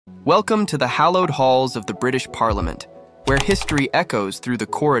Welcome to the hallowed halls of the British Parliament, where history echoes through the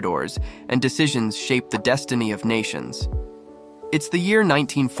corridors and decisions shape the destiny of nations. It's the year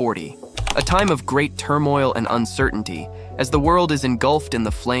 1940, a time of great turmoil and uncertainty as the world is engulfed in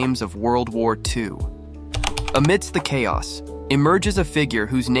the flames of World War II. Amidst the chaos, emerges a figure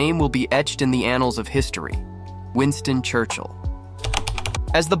whose name will be etched in the annals of history, Winston Churchill.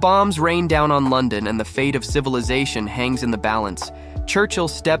 As the bombs rain down on London and the fate of civilization hangs in the balance, Churchill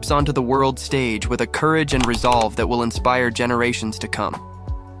steps onto the world stage with a courage and resolve that will inspire generations to come.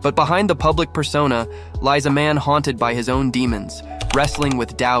 But behind the public persona lies a man haunted by his own demons, wrestling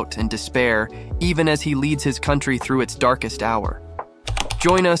with doubt and despair, even as he leads his country through its darkest hour.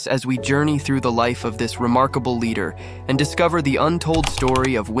 Join us as we journey through the life of this remarkable leader and discover the untold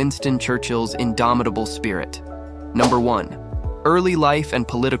story of Winston Churchill's indomitable spirit. Number 1. Early life and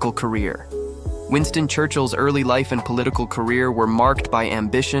political career. Winston Churchill's early life and political career were marked by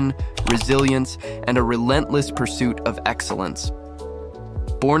ambition, resilience, and a relentless pursuit of excellence.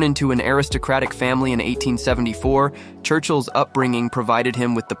 Born into an aristocratic family in 1874, Churchill's upbringing provided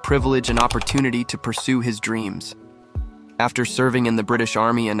him with the privilege and opportunity to pursue his dreams. After serving in the British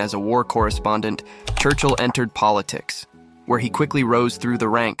Army and as a war correspondent, Churchill entered politics, where he quickly rose through the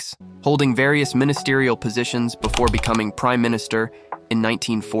ranks, holding various ministerial positions before becoming Prime Minister in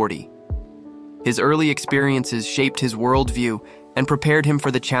 1940. His early experiences shaped his worldview and prepared him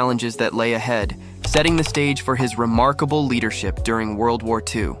for the challenges that lay ahead, setting the stage for his remarkable leadership during World War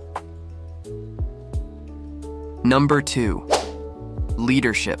II. Number 2.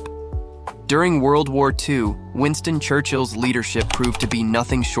 Leadership. During World War II, Winston Churchill's leadership proved to be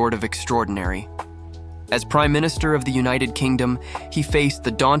nothing short of extraordinary. As Prime Minister of the United Kingdom, he faced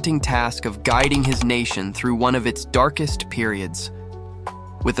the daunting task of guiding his nation through one of its darkest periods.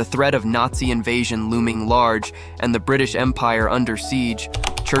 With the threat of Nazi invasion looming large and the British Empire under siege,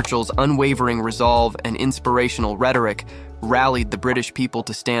 Churchill's unwavering resolve and inspirational rhetoric rallied the British people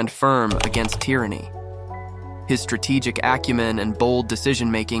to stand firm against tyranny. His strategic acumen and bold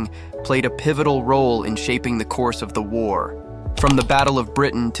decision-making played a pivotal role in shaping the course of the war, from the Battle of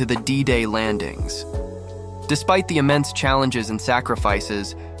Britain to the D-Day landings. Despite the immense challenges and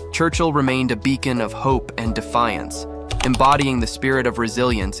sacrifices, Churchill remained a beacon of hope and defiance, embodying the spirit of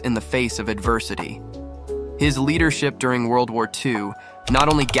resilience in the face of adversity. His leadership during World War II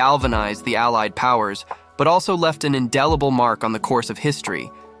not only galvanized the Allied powers, but also left an indelible mark on the course of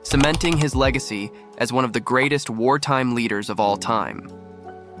history, cementing his legacy as one of the greatest wartime leaders of all time.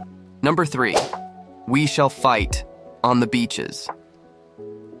 Number 3. We shall fight on the beaches.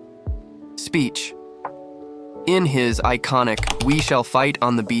 Speech. In his iconic "We Shall Fight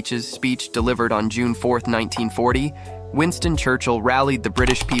on the Beaches" speech delivered on June 4, 1940, Winston Churchill rallied the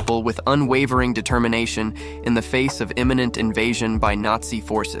British people with unwavering determination in the face of imminent invasion by Nazi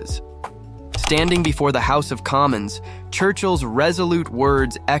forces. Standing before the House of Commons, Churchill's resolute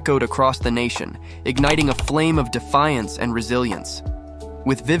words echoed across the nation, igniting a flame of defiance and resilience.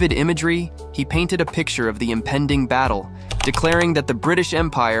 With vivid imagery, he painted a picture of the impending battle, declaring that the British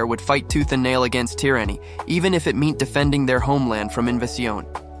Empire would fight tooth and nail against tyranny, even if it meant defending their homeland from invasion.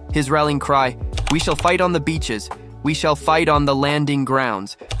 His rallying cry, "We shall fight on the beaches, we shall fight on the landing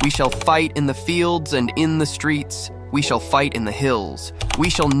grounds, we shall fight in the fields and in the streets, we shall fight in the hills, we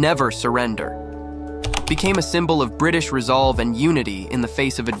shall never surrender," became a symbol of British resolve and unity in the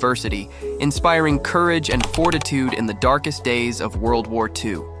face of adversity, inspiring courage and fortitude in the darkest days of World War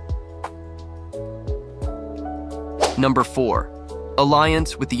II. Number 4.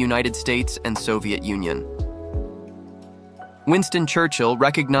 Alliance with the United States and Soviet Union. Winston Churchill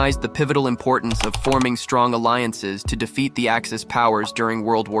recognized the pivotal importance of forming strong alliances to defeat the Axis powers during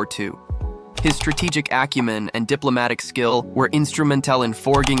World War II. His strategic acumen and diplomatic skill were instrumental in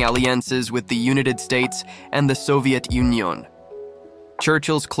forging alliances with the United States and the Soviet Union.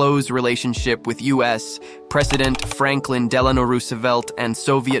 Churchill's close relationship with U.S. President Franklin Delano Roosevelt and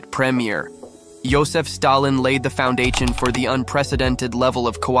Soviet Premier Joseph Stalin laid the foundation for the unprecedented level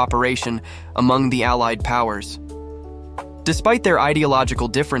of cooperation among the Allied powers. Despite their ideological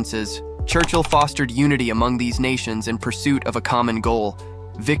differences, Churchill fostered unity among these nations in pursuit of a common goal: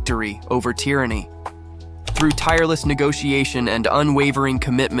 victory over tyranny. Through tireless negotiation and unwavering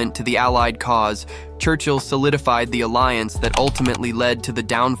commitment to the Allied cause, Churchill solidified the alliance that ultimately led to the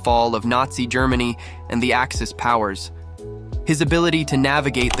downfall of Nazi Germany and the Axis powers. His ability to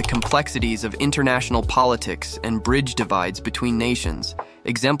navigate the complexities of international politics and bridge divides between nations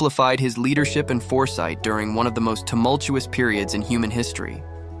exemplified his leadership and foresight during one of the most tumultuous periods in human history.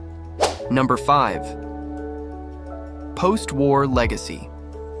 Number 5. Post-war legacy.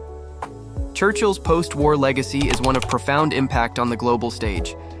 Churchill's post-war legacy is one of profound impact on the global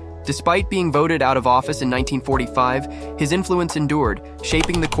stage. Despite being voted out of office in 1945, his influence endured,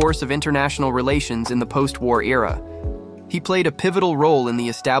 shaping the course of international relations in the post-war era. He played a pivotal role in the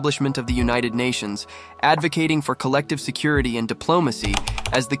establishment of the United Nations, advocating for collective security and diplomacy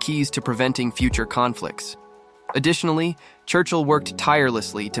as the keys to preventing future conflicts. Additionally, Churchill worked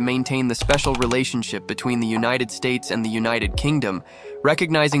tirelessly to maintain the special relationship between the United States and the United Kingdom,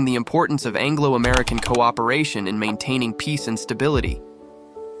 recognizing the importance of Anglo-American cooperation in maintaining peace and stability.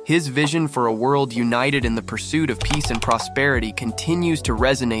 His vision for a world united in the pursuit of peace and prosperity continues to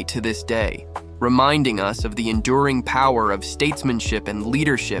resonate to this day, reminding us of the enduring power of statesmanship and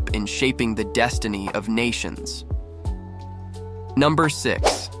leadership in shaping the destiny of nations. Number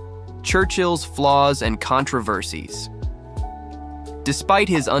 6. Churchill's flaws and controversies. Despite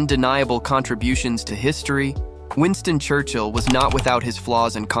his undeniable contributions to history, Winston Churchill was not without his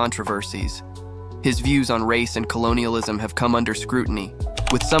flaws and controversies. His views on race and colonialism have come under scrutiny,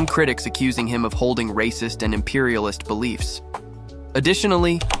 with some critics accusing him of holding racist and imperialist beliefs.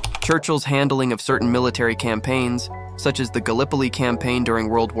 Additionally, Churchill's handling of certain military campaigns, such as the Gallipoli campaign during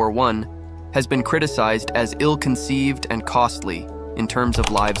World War I, has been criticized as ill-conceived and costly in terms of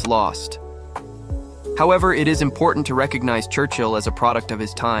lives lost. However, it is important to recognize Churchill as a product of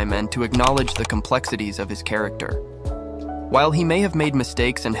his time and to acknowledge the complexities of his character. While he may have made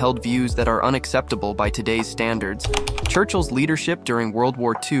mistakes and held views that are unacceptable by today's standards, Churchill's leadership during World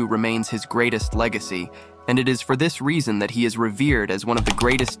War II remains his greatest legacy, and it is for this reason that he is revered as one of the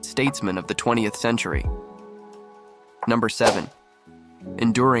greatest statesmen of the 20th century. Number 7.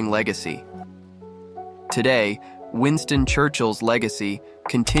 Enduring legacy. Today, Winston Churchill's legacy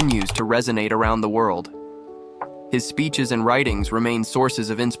continues to resonate around the world. His speeches and writings remain sources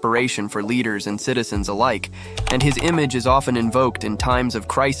of inspiration for leaders and citizens alike, and his image is often invoked in times of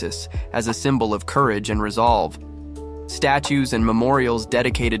crisis as a symbol of courage and resolve. Statues and memorials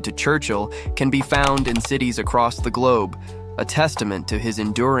dedicated to Churchill can be found in cities across the globe, a testament to his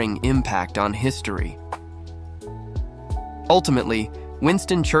enduring impact on history. Ultimately,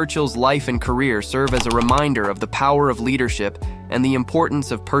 Winston Churchill's life and career serve as a reminder of the power of leadership and the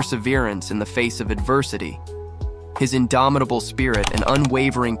importance of perseverance in the face of adversity. His indomitable spirit and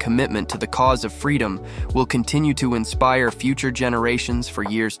unwavering commitment to the cause of freedom will continue to inspire future generations for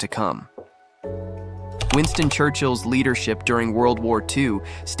years to come. Winston Churchill's leadership during World War II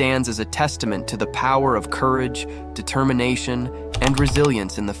stands as a testament to the power of courage, determination, and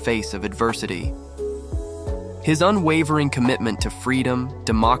resilience in the face of adversity. His unwavering commitment to freedom,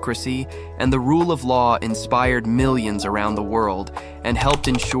 democracy, and the rule of law inspired millions around the world and helped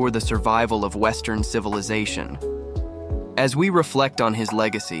ensure the survival of Western civilization. As we reflect on his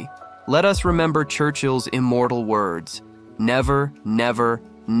legacy, let us remember Churchill's immortal words, "Never, never,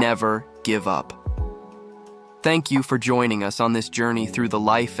 never give up." Thank you for joining us on this journey through the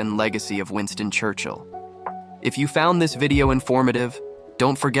life and legacy of Winston Churchill. If you found this video informative,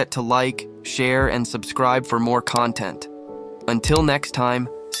 don't forget to like, share, and subscribe for more content. Until next time,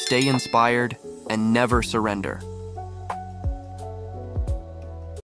 stay inspired and never surrender.